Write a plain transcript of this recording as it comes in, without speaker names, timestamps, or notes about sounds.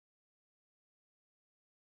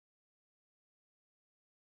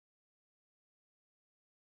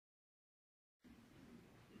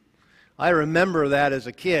I remember that as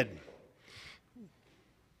a kid.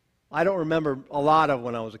 I don't remember a lot of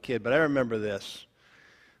when I was a kid, but I remember this.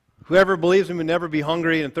 Whoever believes in me will never be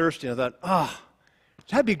hungry and thirsty. And I thought,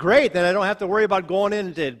 that'd be great. Then I don't have to worry about going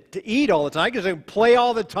in to eat all the time. I can play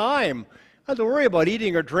all the time. I don't have to worry about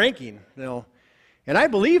eating or drinking. And I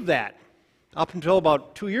believed that up until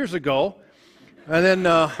about 2 years ago. And then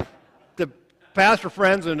the pastor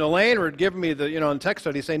friends and Elaine were giving me in text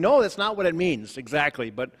study saying, no, that's not what it means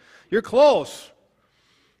exactly, but you're close.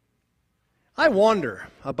 I wonder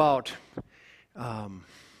about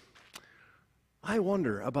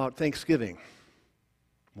Thanksgiving.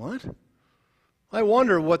 What? I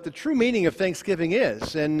wonder what the true meaning of Thanksgiving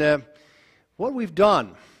is, and what we've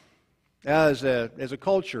done as a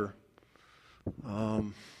culture,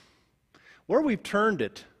 where we've turned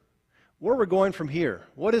it, where we're going from here.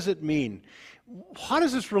 What does it mean? How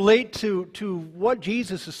does this relate to what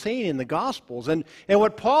Jesus is saying in the Gospels and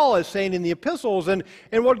what Paul is saying in the epistles and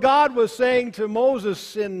what God was saying to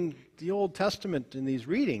Moses in the Old Testament in these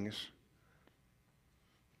readings?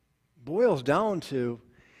 Boils down to,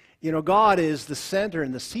 God is the center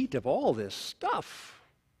and the seat of all this stuff.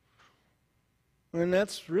 And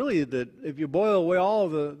that's really if you boil away all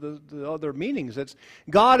of the other meanings, that's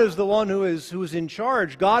God is the one who is in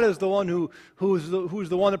charge. God is the one who's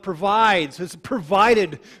the one that provides. Has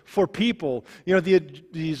provided for people.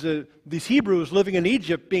 These Hebrews living in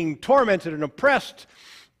Egypt, being tormented and oppressed,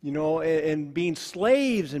 and being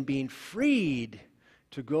slaves and being freed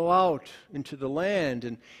to go out into the land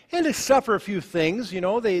and to suffer a few things.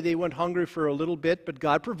 They went hungry for a little bit, but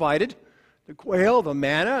God provided. The quail, the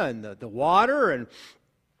manna, and the water, and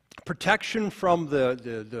protection from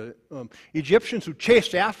the Egyptians who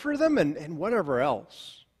chased after them, and whatever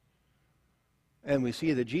else. And we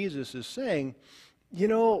see that Jesus is saying,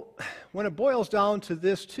 when it boils down to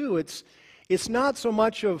this too, it's not so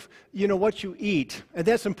much of what you eat, and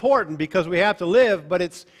that's important because we have to live, but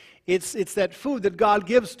it's that food that God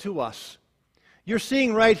gives to us. You're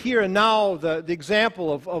seeing right here and now the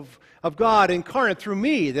example of God incarnate through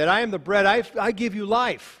me, that I am the bread, I give you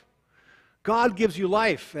life. God gives you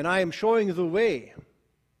life, and I am showing you the way.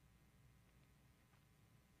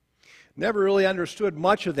 Never really understood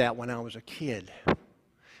much of that when I was a kid.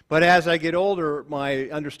 But as I get older, my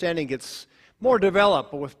understanding gets more developed,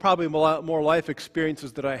 but with probably more life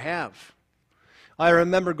experiences that I have. I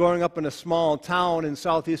remember growing up in a small town in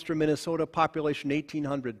southeastern Minnesota, population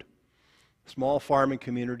 1,800. Small farming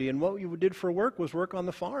community, and what you did for work was work on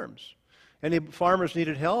the farms. Any farmers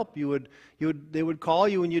needed help, they would call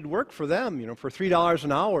you and you'd work for them. For $3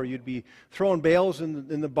 an hour, you'd be throwing bales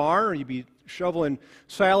in the barn, or you'd be shoveling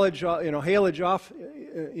silage, haylage off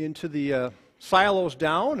into the silos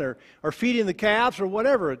down, or feeding the calves, or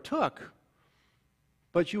whatever it took.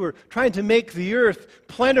 But you were trying to make the earth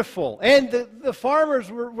plentiful. And the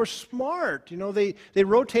farmers were smart. They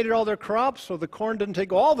rotated all their crops so the corn didn't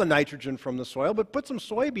take all the nitrogen from the soil, but put some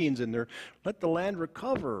soybeans in there, let the land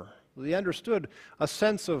recover. They understood a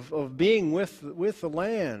sense of being with the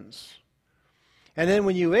lands. And then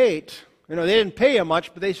when you ate, they didn't pay you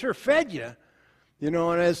much, but they sure fed you. And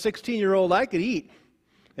as a 16-year-old, I could eat.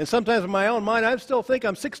 And sometimes in my own mind, I still think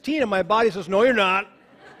I'm 16, and my body says, no, you're not.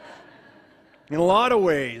 In a lot of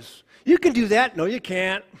ways. You can do that. No, you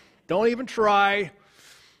can't. Don't even try.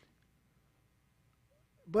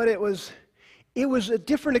 But it was a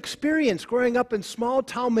different experience growing up in small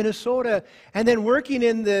town Minnesota and then working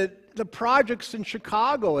in the projects in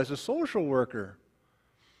Chicago as a social worker.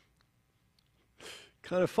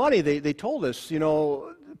 Kind of funny. They told us,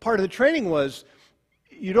 part of the training was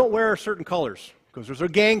you don't wear certain colors because those are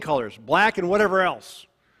gang colors, black and whatever else.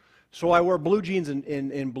 So I wore blue jeans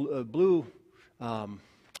and blue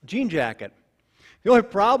jean jacket. The only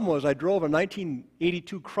problem was I drove a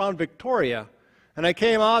 1982 Crown Victoria, and I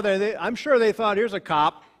came out there, I'm sure they thought, here's a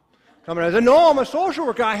cop coming. I said, no, I'm a social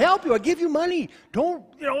worker. I help you. I give you money. Don't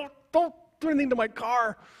do anything to my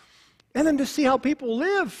car. And then to see how people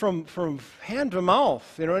live from hand to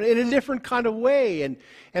mouth, in a different kind of way.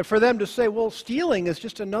 And for them to say, well, stealing is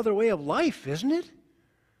just another way of life, isn't it?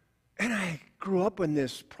 And I grew up in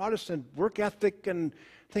this Protestant work ethic and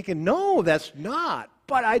thinking, no, that's not.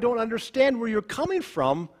 But I don't understand where you're coming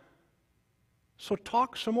from, so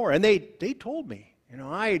talk some more. And they told me,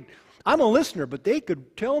 I'm a listener, but they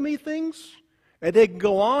could tell me things, and they could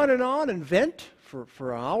go on and vent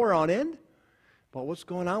for an hour on end about what's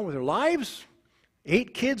going on with their lives.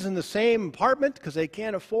 8 kids in the same apartment because they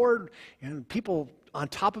can't afford, and people on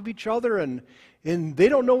top of each other, and they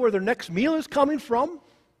don't know where their next meal is coming from.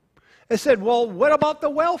 I said, well, what about the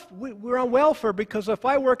wealth? We're on welfare because if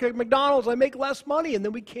I work at McDonald's, I make less money and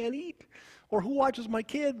then we can't eat. Or who watches my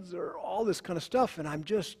kids? Or all this kind of stuff. And I'm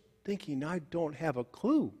just thinking, I don't have a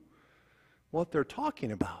clue what they're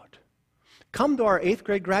talking about. Come to our 8th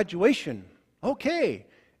grade graduation. Okay.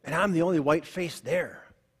 And I'm the only white face there.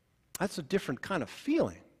 That's a different kind of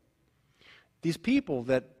feeling. These people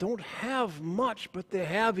that don't have much, but they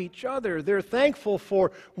have each other. They're thankful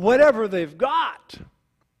for whatever they've got.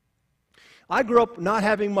 I grew up not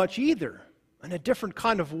having much either, in a different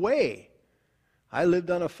kind of way. I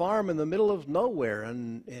lived on a farm in the middle of nowhere,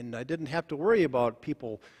 and I didn't have to worry about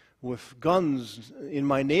people with guns in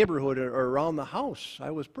my neighborhood or around the house.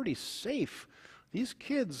 I was pretty safe. These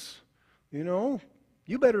kids, you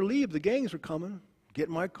better leave. The gangs are coming. Get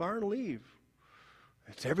in my car and leave.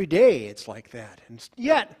 It's every day it's like that. And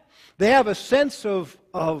yet, they have a sense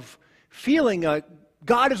of feeling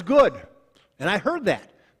God is good. And I heard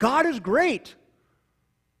that. God is great.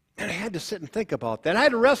 And I had to sit and think about that. I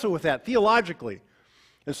had to wrestle with that theologically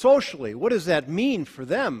and socially. What does that mean for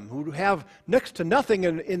them who have next to nothing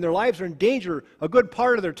in their lives, are in danger a good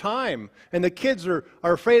part of their time? And the kids are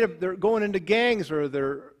afraid of they're going into gangs or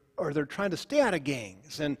they're trying to stay out of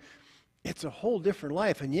gangs. And it's a whole different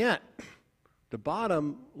life. And yet, the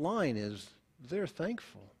bottom line is they're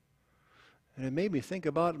thankful. And it made me think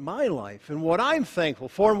about my life and what I'm thankful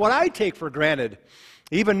for and what I take for granted.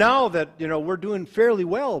 Even now that, we're doing fairly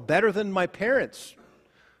well, better than my parents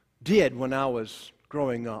did when I was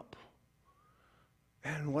growing up.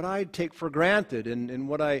 And what I take for granted and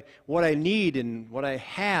what I need and what I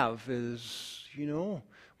have is,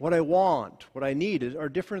 what I want, what I need are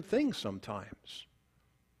different things sometimes.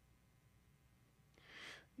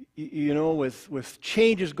 With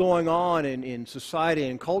changes going on in society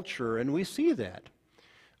and culture, and we see that.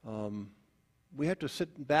 We have to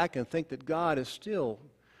sit back and think that God is still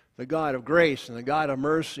the God of grace and the God of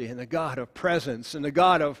mercy and the God of presence and the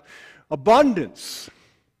God of abundance.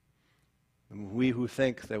 And we who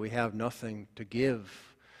think that we have nothing to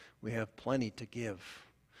give, we have plenty to give.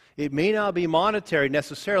 It may not be monetary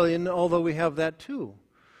necessarily, and although we have that too.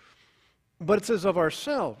 But it says of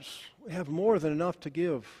ourselves, we have more than enough to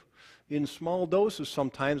give. In small doses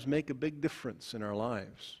sometimes make a big difference in our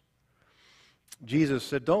lives. Jesus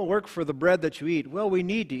said, don't work for the bread that you eat. Well, we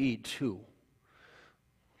need to eat too.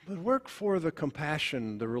 But work for the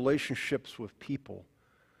compassion, the relationships with people.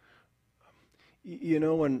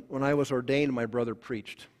 When I was ordained, my brother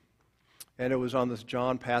preached. And it was on this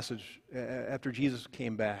John passage after Jesus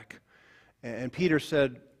came back. And Peter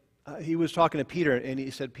said, he was talking to Peter, and he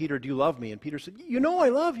said, Peter, do you love me? And Peter said, I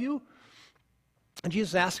love you. And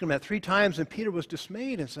Jesus asked him that 3 times, and Peter was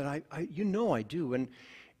dismayed and said, I do. And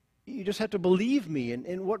you just have to believe me.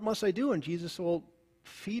 And what must I do? And Jesus said, well,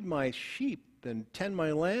 feed my sheep and tend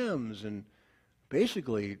my lambs. And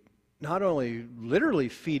basically, not only literally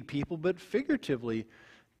feed people, but figuratively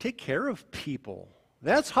take care of people.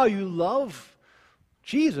 That's how you love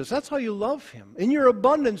Jesus. That's how you love him. In your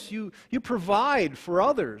abundance, you provide for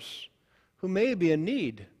others who may be in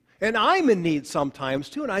need. And I'm in need sometimes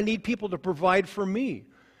too, and I need people to provide for me.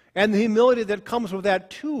 And the humility that comes with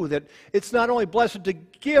that too, that it's not only blessed to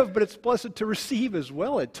give, but it's blessed to receive as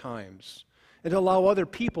well at times. And to allow other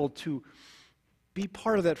people to be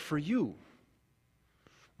part of that for you.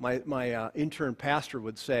 My intern pastor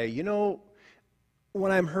would say,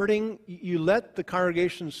 when I'm hurting, you let the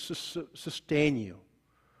congregation sustain you.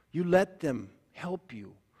 You let them help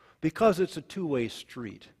you, because it's a two-way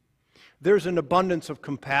street. There's an abundance of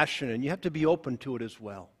compassion, and you have to be open to it as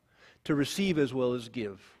well, to receive as well as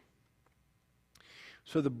give.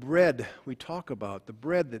 So the bread we talk about, the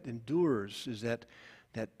bread that endures, is that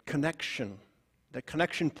connection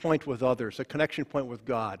point with others, a connection point with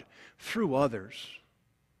God through others.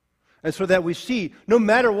 And so that we see, no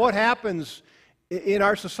matter what happens in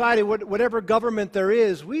our society, whatever government there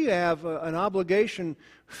is, we have an obligation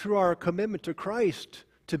through our commitment to Christ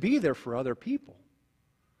to be there for other people.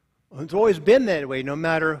 It's always been that way, no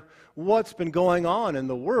matter what's been going on in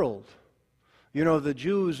the world. The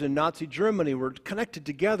Jews in Nazi Germany were connected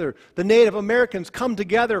together. The Native Americans come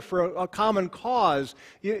together for a common cause.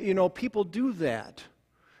 People do that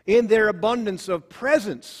in their abundance of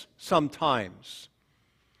presence sometimes,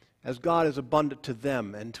 as God is abundant to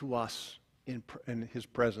them and to us in his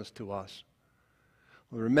presence to us.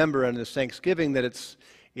 We remember in this Thanksgiving that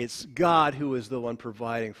it's God who is the one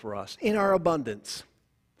providing for us in our abundance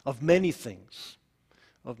of many things,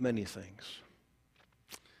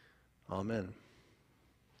 Amen.